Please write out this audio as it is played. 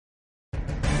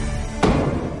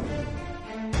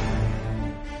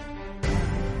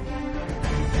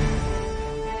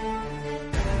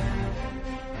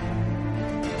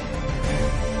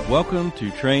Welcome to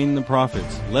Train the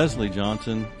Prophets. Leslie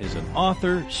Johnson is an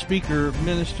author, speaker,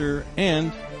 minister,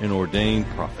 and an ordained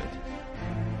prophet.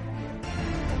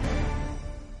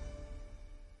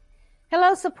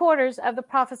 Hello, supporters of the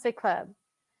Prophecy Club.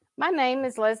 My name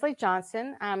is Leslie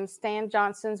Johnson. I'm Stan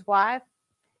Johnson's wife.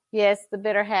 Yes, the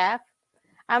bitter half.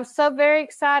 I'm so very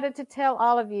excited to tell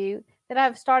all of you that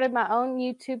I've started my own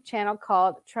YouTube channel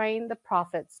called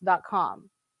TrainTheProphets.com.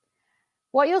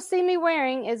 What you'll see me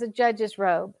wearing is a judge's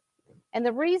robe. And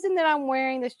the reason that I'm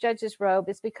wearing this judge's robe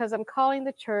is because I'm calling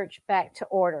the church back to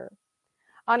order.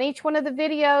 On each one of the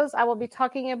videos, I will be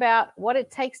talking about what it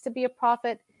takes to be a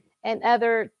prophet and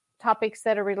other topics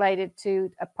that are related to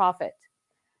a prophet.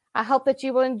 I hope that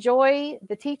you will enjoy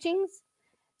the teachings.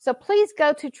 So please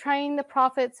go to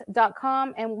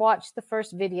TrainTheProphets.com and watch the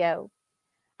first video.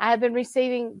 I have been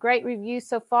receiving great reviews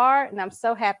so far, and I'm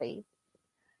so happy.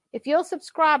 If you'll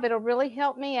subscribe, it'll really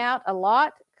help me out a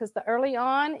lot, because early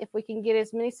on, if we can get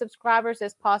as many subscribers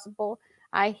as possible,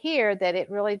 I hear that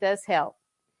it really does help.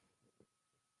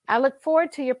 I look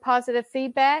forward to your positive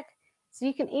feedback, so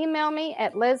you can email me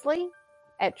at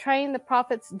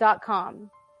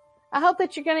leslie@traintheprophets.com. I hope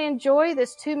that you're going to enjoy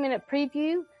this 2-minute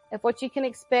preview of what you can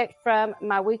expect from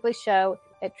my weekly show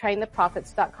at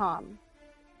traintheprophets.com.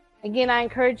 Again, I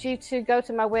encourage you to go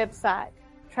to my website,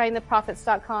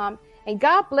 traintheprophets.com, and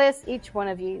God bless each one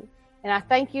of you. And I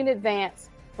thank you in advance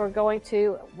for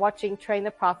watching Train the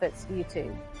Prophets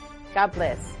YouTube. God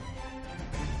bless.